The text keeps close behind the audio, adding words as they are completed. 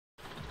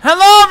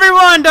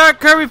everyone, Dark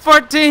Kirby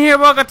 14 here.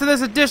 Welcome to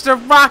this edition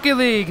of Rocket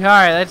League.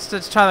 Alright,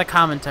 let's try the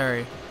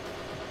commentary.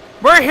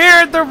 We're here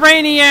at the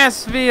rainy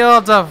ass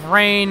fields of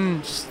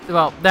rain.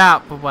 Well,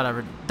 that, but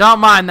whatever. Don't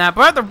mind that.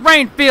 But we're at the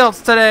rain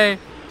fields today.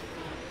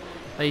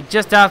 Like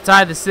just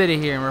outside the city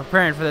here, and we're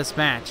preparing for this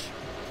match.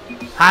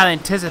 Highly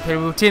anticipated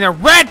between the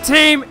red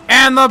team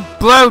and the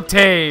blue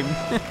team.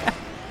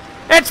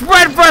 It's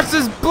red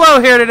versus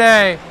blue here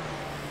today.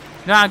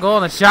 Not a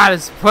goal, and the shot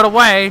is put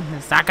away.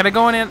 It's not gonna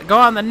go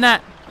on the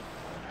net.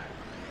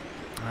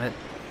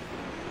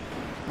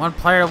 One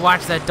player to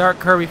watch, that Dark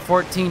Kirby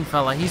 14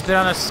 fella. He's been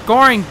on a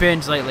scoring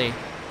binge lately.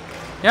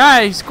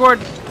 Yeah, he scored.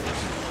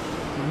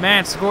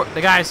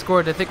 The guy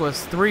scored, I think it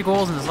was 3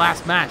 goals in his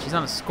last match. He's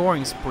on a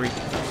scoring spree.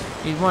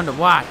 He's one to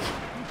watch.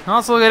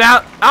 Also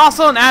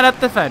an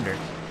adept defender.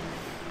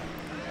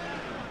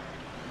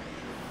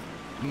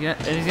 And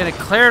he's gonna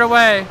clear it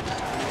away.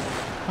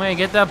 Wait,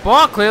 get that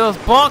ball clear. Those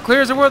ball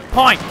clears are worth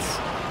points.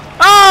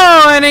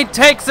 Oh, and he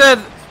takes it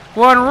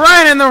one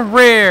right in the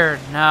rear.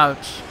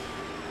 Ouch.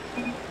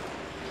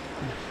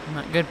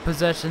 Not good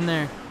possession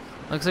there.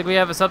 Looks like we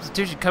have a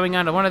substitution coming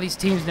onto one of these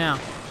teams now.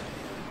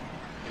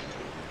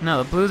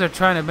 No, the Blues are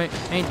trying to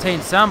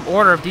maintain some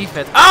order of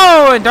defense.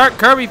 Oh, and Dark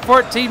Kirby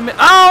 14.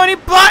 Oh, and he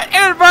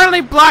inadvertently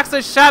blocks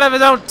the shot of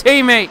his own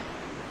teammate.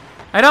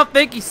 I don't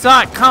think he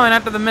saw it coming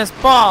after the missed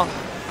ball.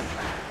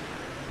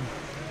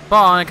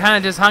 And it kind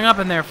of just hung up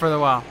in there for a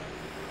while.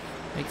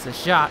 Makes a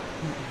shot.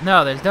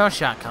 No, there's no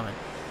shot coming.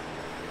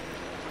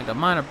 Like a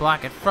minor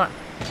block at front.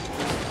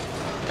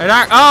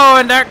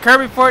 And Dark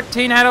Kirby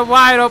 14 had a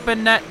wide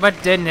open net,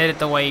 but didn't hit it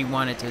the way he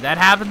wanted to. That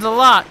happens a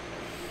lot.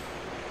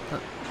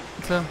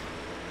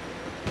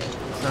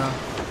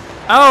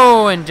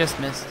 Oh, and just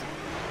missed.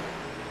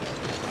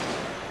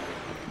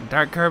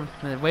 Dark Kirby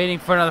waiting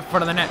for another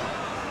foot of the net.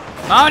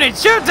 Oh, and it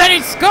shoots and he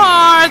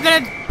scores,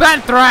 and it's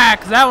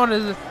Benthrax. That one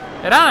is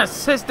an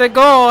unassisted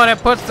goal, and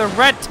it puts the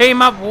red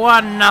team up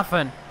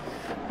 1-0.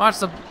 Watch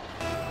the.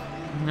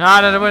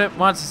 No one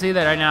wants to see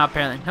that right now.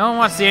 Apparently, no one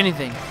wants to see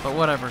anything. But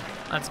whatever.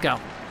 Let's go.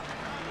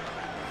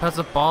 Puts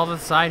the ball to the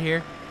side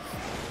here.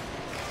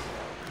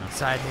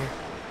 Outside here.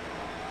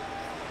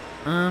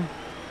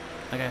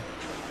 Okay.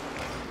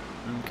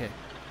 Okay.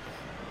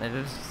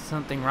 There's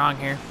something wrong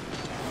here.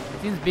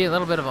 It seems to be a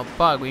little bit of a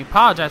bug. We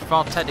apologize for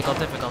all technical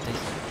difficulties.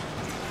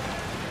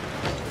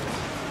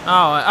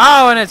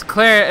 Oh, and it's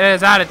clear. It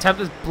is out.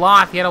 Attempt is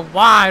blocked. He had a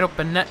wide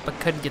open net, but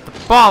couldn't get the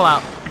ball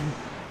out.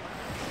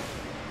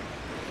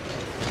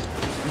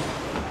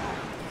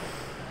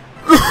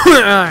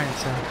 Alright,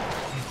 so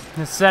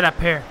the setup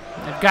here.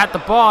 They've got the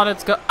ball.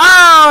 Let's go.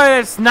 Oh,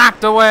 and it's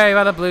knocked away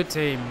by the blue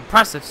team.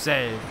 Impressive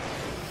save.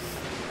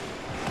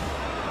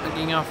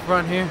 Looking out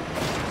front here.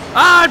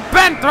 Oh, and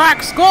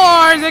Benthrax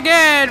scores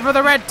again for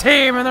the red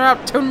team, and they're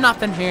up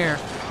 2-0 here.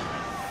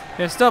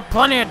 There's still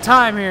plenty of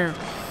time here.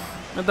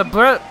 But the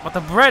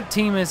red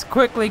team is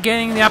quickly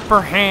getting the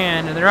upper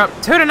hand, and they're up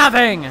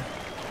 2-0.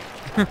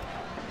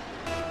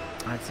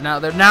 Alright, so now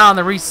they're on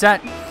the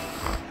reset.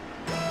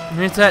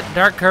 Reset.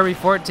 Dark Kirby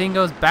 14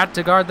 goes back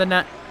to guard the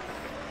net.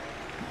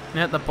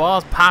 The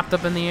ball's popped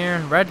up in the air.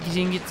 Red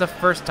team gets the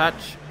first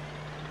touch.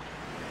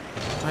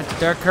 Right to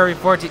Dark Kirby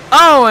 14.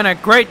 Oh, and a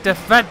great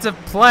defensive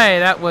play.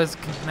 That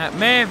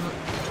may have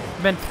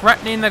been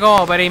threatening the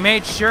goal, but he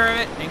made sure of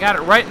it and got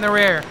it right in the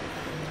rear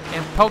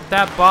and poked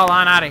that ball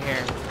on out of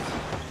here.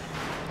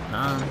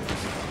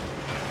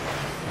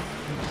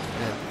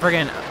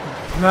 Friggin'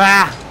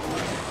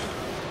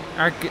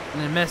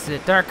 missed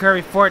it. Dark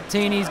Kirby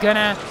 14. He's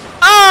gonna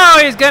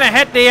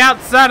hit the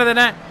outside of the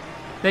net.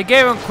 They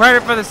gave him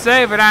credit for the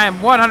save, but I am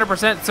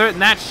 100% certain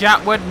that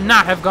shot would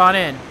not have gone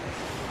in.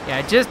 Yeah,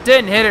 it just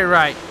didn't hit it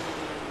right.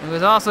 It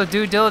was also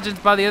due diligence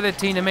by the other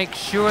team to make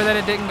sure that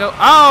it didn't go.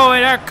 Oh,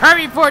 and our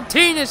Kirby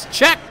 14 is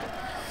checked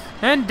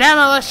and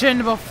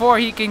demolition before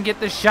he can get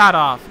the shot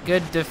off.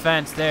 Good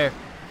defense there.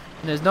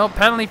 And there's no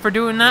penalty for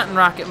doing that in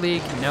Rocket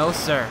League. No,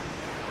 sir.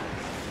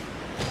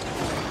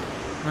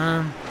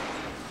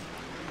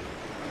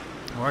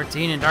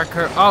 14 and Dark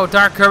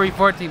Kirby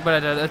 14,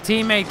 but a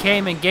teammate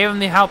came and gave him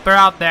the helper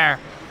out there.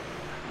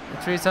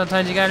 That's really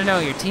sometimes you gotta know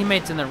your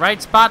teammate's in the right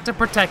spot to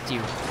protect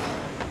you.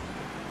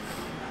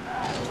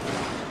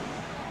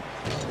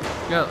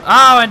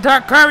 Oh, and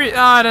Dark Kirby,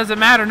 oh, it doesn't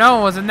matter, no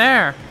one was in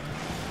there.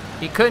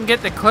 He couldn't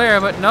get the clear,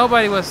 but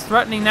nobody was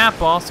threatening that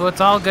ball, so it's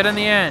all good in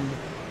the end.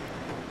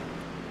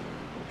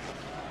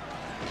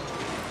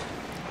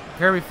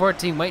 Kirby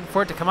 14 waiting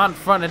for it to come out in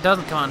front, and it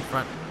doesn't come out in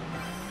front.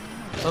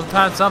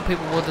 Sometimes some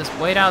people will just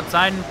wait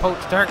outside and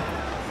poach Dark.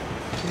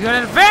 He's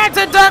gonna advance,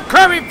 and Dark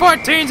Kirby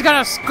 14's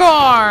gonna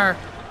score!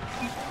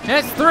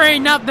 It's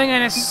 3-0,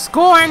 and his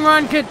scoring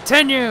run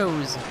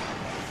continues.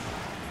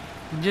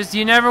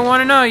 You never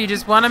want to know. You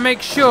just want to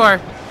make sure.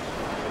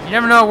 You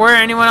never know where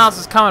anyone else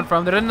is coming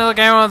from. They didn't look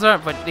at anyone's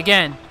up, but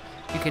again,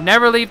 you can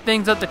never leave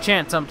things up to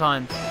chance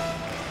sometimes.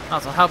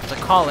 Also helps to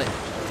call it.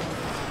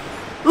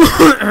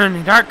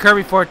 Dark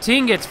Kirby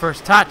 14 gets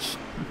first touch.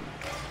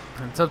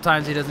 And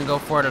sometimes he doesn't go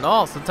for it at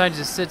all. Sometimes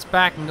he just sits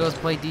back and goes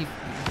play deep,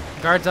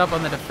 guards up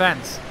on the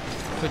defense,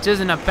 which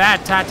isn't a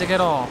bad tactic at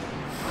all.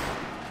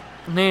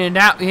 He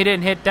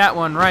didn't hit that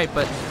one right,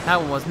 but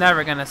that one was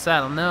never gonna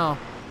settle. No.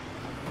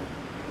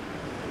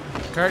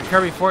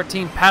 Kirby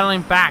 14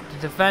 paddling back to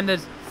defend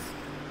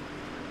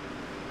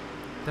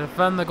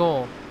the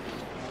goal.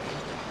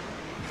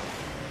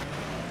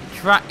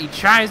 He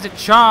tries to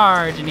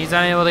charge, and he's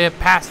unable to get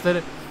past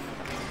it.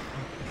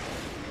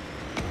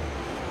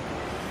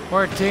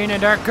 14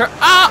 and Dark Kirby.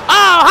 Oh,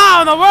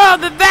 how in the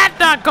world did that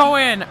not go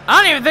in?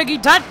 I don't even think he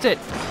touched it.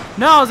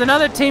 No, it was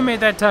another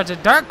teammate that touched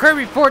it. Dark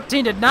Kirby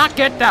 14 did not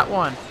get that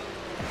one.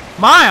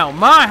 My, oh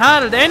my,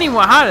 how did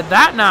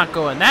that not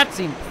go in? That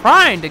seemed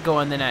primed to go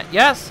in the net.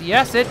 Yes,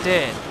 it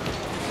did.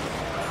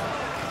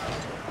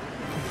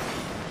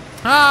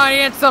 Oh, he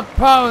hits the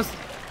post.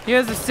 He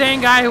was the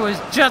same guy who was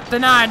just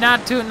denied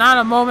not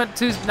a moment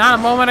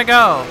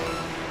ago.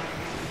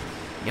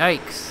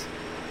 Yikes.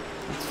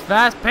 It's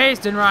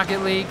fast-paced in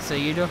Rocket League, so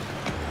you do.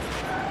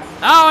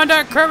 Oh, and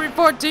Dark Kirby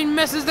 14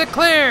 misses the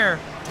clear.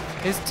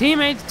 His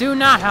teammates do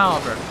not,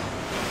 however.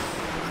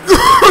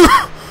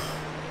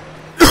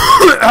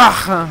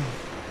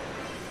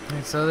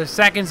 And so there's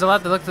seconds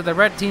left. It looks like the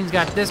red team's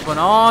got this one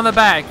all in the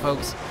bag,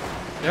 folks.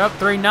 They're up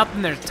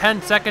 3-0. There's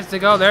 10 seconds to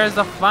go. There's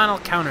the final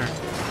counter.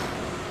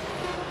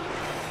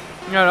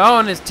 Oh,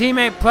 and his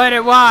teammate played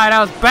it wide. That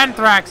was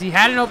Benthrax. He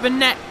had an open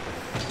net.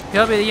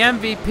 He'll be the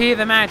MVP of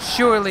the match,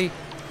 surely.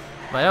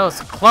 But it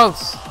was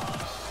close.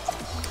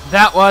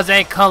 That was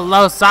a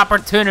close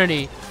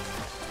opportunity.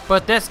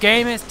 But this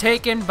game is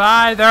taken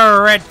by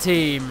the red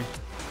team.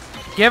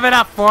 Give it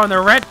up for them. The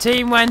red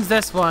team wins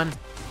this one.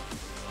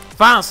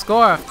 Final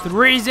score of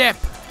 3-0.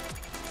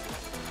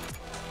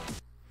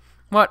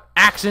 What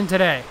action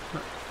today?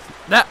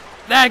 That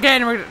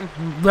again.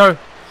 The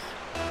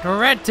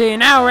red team.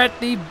 Now we're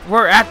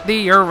at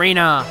the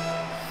arena.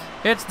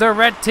 It's the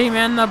red team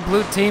and the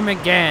blue team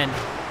again.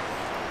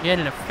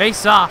 Getting a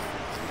face-off.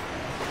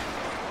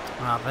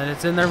 Well, but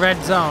it's in the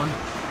red zone.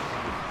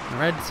 The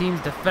red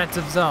team's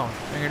defensive zone.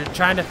 They're going to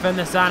try and defend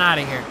this on out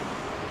of here.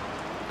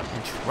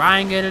 And try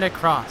and get it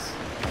across.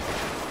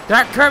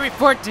 Dark Kirby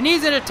 14,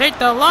 he's going to take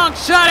the long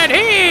shot and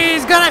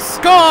he's going to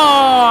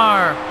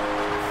score!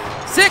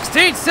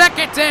 16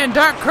 seconds in,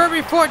 Dark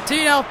Kirby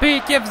 14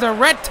 LP gives the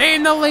red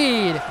team the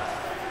lead.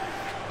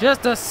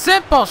 Just a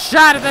simple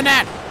shot at the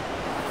net.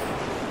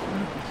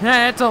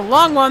 It's a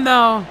long one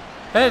though.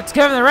 It's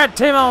giving the red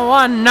team a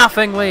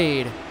 1-0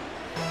 lead.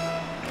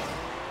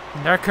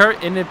 Dark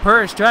Kirby, in the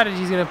per strategy,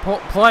 he's going to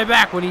play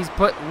back when he's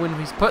put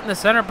in the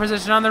center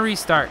position on the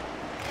restart.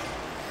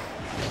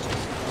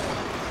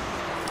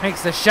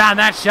 Takes the shot.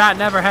 That shot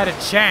never had a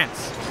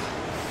chance.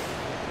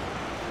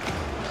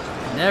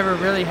 Never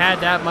really had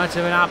that much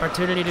of an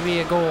opportunity to be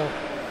a goal.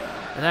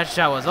 And that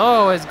shot was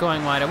always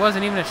going wide. It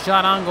wasn't even a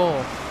shot on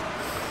goal.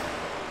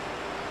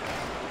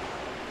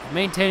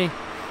 Maintaining.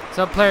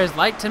 Some players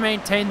like to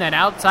maintain that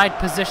outside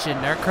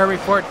position. Dark Kirby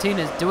 14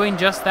 is doing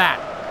just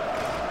that.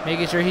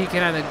 Making sure he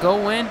can either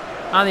go in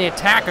on the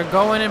attack or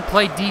go in and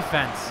play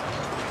defense.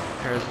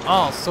 There's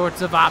all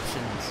sorts of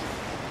options.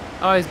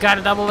 Oh, he's got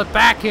to double it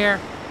back here.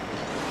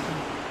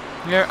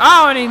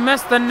 Oh, and he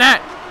missed the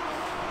net.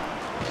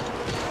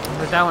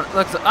 But that one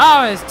looks.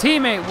 Oh, his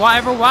teammate,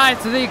 ever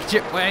wise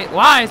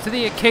to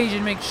the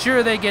occasion, make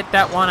sure they get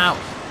that one out.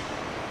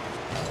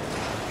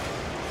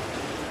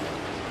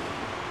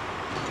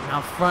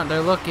 Out front,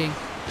 they're looking.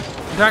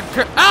 Dark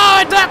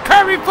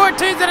Kirby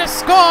 14's gonna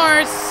score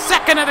his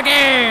second of the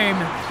game.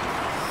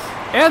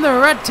 And the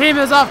red team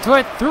is off to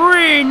a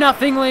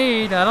 3-0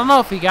 lead. I don't know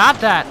if he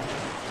got that.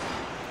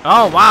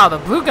 Oh, wow, the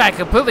blue guy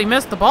completely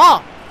missed the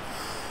ball.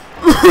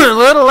 A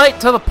little late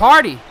to the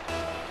party.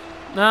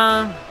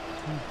 Or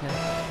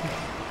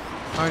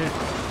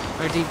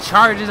he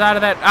charges out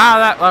of that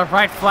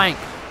right flank.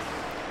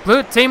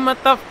 Blue team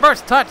with the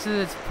first touch.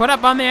 It's put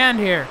up on the end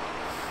here.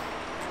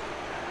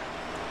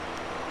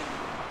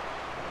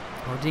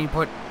 Odin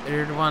put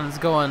the one's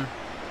going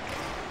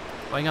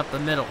up the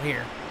middle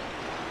here.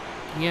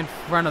 In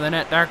front of the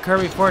net. Dark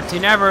Kirby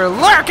 14 ever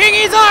lurking.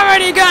 He's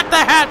already got the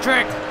hat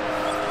trick.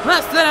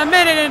 Less than a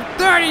minute and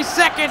 30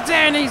 seconds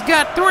in. He's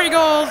got 3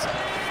 goals.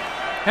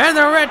 And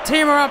the red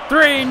team are up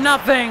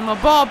 3-0. The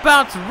ball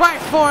bounced right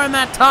for him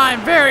that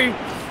time. Very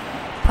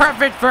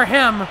perfect for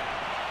him.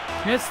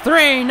 It's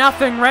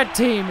 3-0 red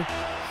team.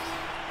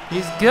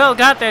 He's still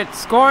got that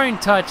scoring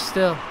touch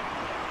still.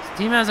 His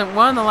team hasn't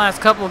won the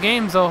last couple of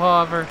games though,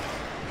 however.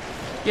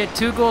 He had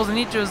 2 goals in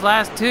each of his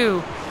last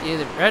 2. Yeah,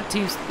 the red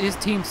team, his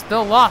team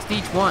still lost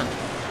each one.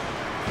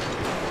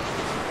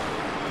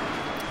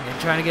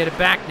 They're trying to get it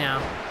back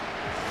now.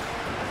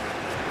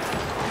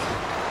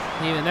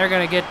 Even they're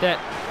gonna get that.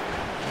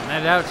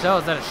 That out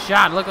shows that a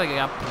shot looked like it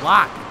got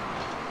blocked.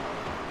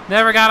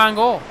 Never got on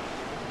goal.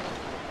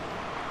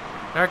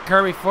 Dark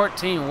Kirby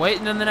 14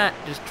 waiting in the net,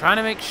 just trying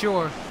to make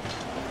sure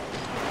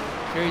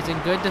he's in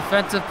good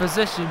defensive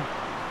position.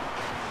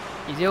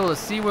 He's able to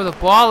see where the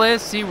ball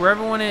is, see where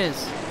everyone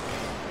is.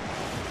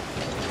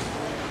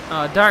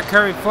 Dark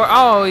Kirby 4.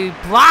 Oh, he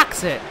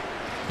blocks it.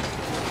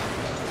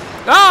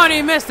 Oh, and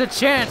he missed a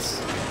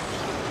chance.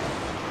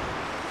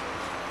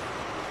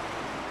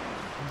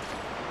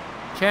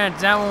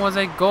 chance. That one was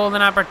a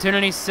golden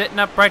opportunity sitting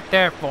up right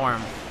there for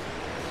him.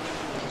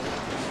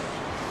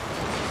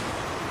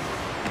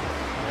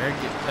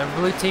 The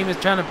blue team is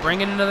trying to bring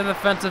it into the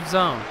defensive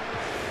zone.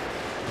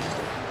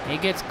 He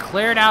gets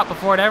cleared out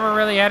before it ever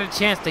really had a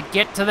chance to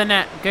get to the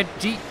net. Good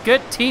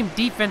team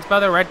defense by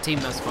the red team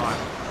thus far.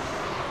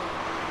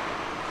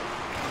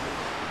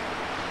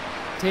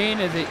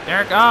 Is it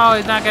Eric? Oh,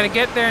 he's not going to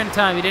get there in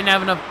time. He didn't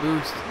have enough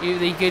boost.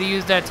 He could have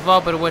used that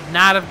 12, but it would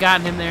not have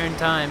gotten him there in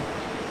time.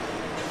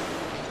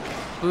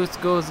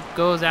 Boost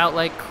goes out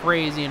like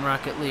crazy in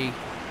Rocket League.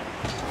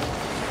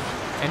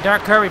 And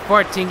Dark Kirby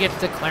 14 gets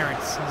the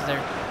clearance. Is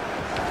there?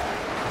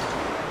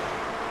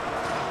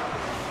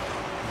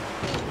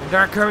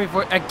 Dark Kirby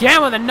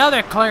again with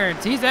another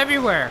clearance. He's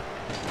everywhere.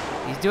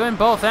 He's doing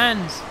both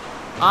ends.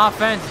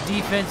 Offense,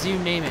 defense, you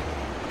name it.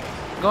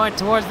 Going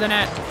towards the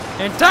net.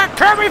 And Dark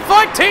Kirby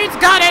 14's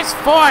got his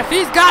fourth.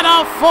 He's got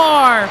all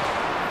four.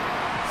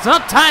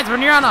 Sometimes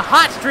when you're on a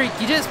hot streak,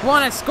 you just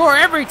want to score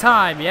every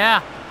time.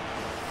 Yeah.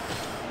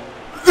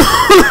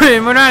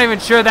 And we're not even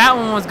sure that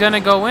one was going to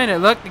go in. It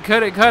looked, it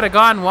could have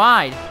gone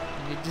wide.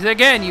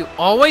 Again, you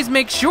always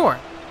make sure.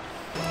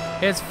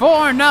 It's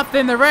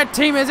 4-0. The red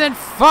team is in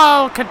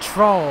full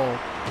control.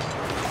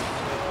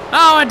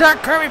 Oh, and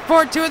Dark Kirby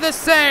 4-2 with a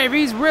save.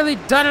 He's really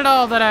done it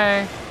all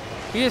today.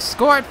 He has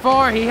scored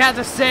 4. He has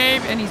a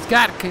save, and he's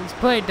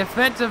played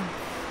defensive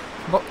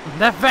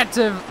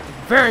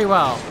very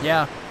well.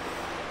 Yeah.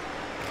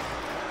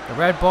 The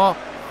red ball.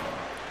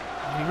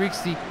 He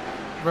reached the.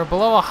 We're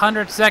below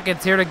 100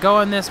 seconds here to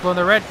go in this one.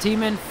 The red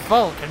team in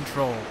full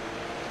control.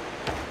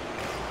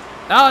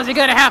 Oh, is he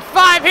gonna have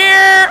 5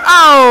 here?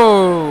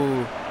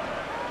 Oh!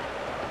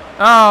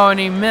 Oh, and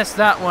he missed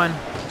that one.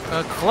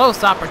 A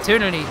close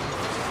opportunity.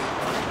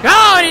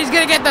 Oh, and he's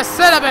gonna get the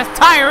setup as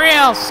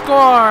Tyrell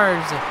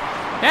scores.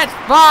 That's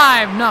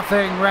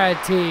 5-0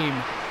 red team.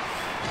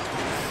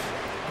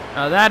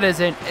 Oh, that is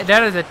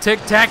a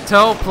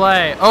tic-tac-toe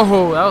play.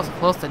 Oh, that was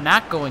close to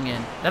not going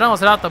in. That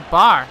almost hit out the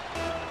bar.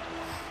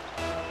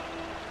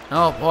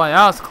 Oh boy,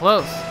 that was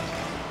close.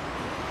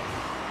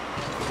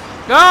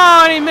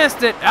 Oh, and he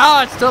missed it.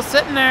 Oh, it's still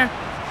sitting there.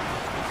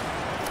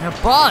 The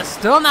ball has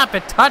still not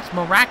been touched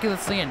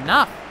miraculously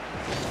enough.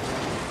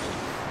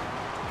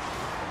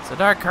 So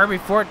Dark Kirby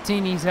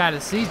 14, he's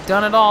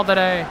done it all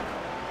today.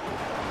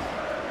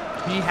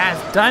 He has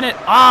done it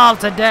all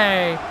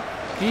today.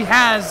 He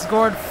has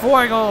scored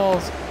 4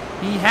 goals.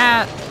 He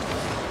hasn't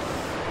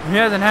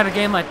had a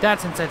game like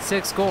that since that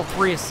 6-goal,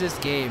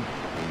 3-assist game.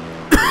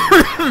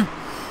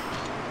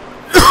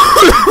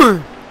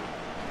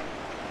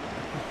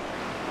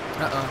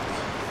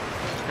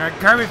 Alright,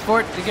 Kirby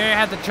 14, the guy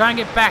had to try and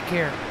get back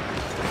here.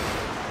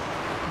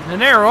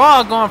 And they were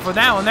all going for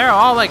that one. They're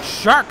all like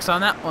sharks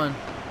on that one.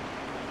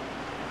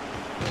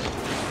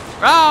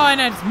 Oh, and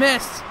it's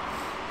missed.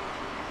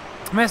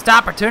 Missed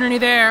opportunity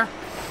there.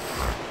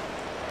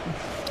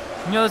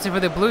 You know, listen,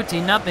 for the blue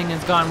team, nothing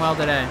has gone well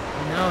today.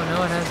 No,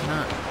 it has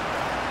not.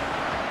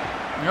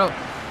 No.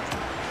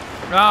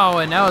 Oh,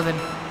 and that was an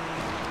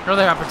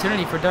early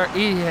opportunity for Dark.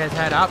 He has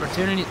had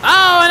opportunities.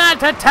 Oh, and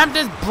that attempt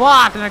is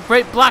blocked, and a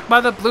great block by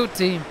the blue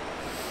team.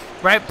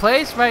 Right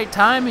place, right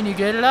time, and you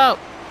get it out.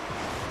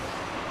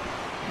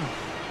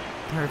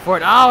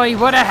 Oh, he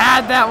would have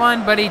had that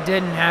one, but he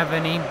didn't have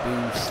any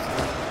boost.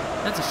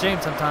 That's a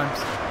shame sometimes.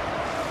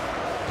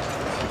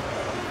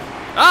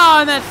 Oh,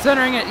 and that's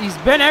centering it. He's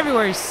been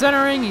everywhere. He's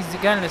centering. He's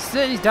got an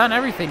assist. He's done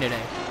everything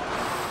today.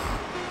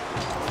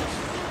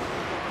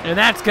 And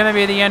that's going to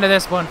be the end of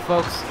this one,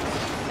 folks.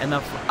 And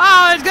oh,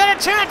 he's got a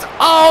chance.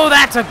 Oh,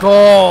 that's a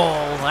goal.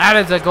 That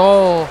is a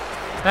goal.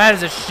 That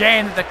is a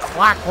shame that the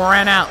clock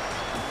ran out.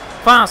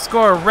 Final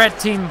score, red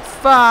team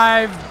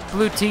 5,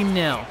 blue team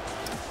 0.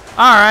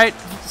 All right,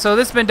 so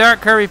this has been Dark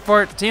Kirby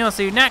 14. We'll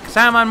see you next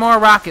time on more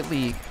Rocket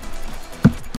League.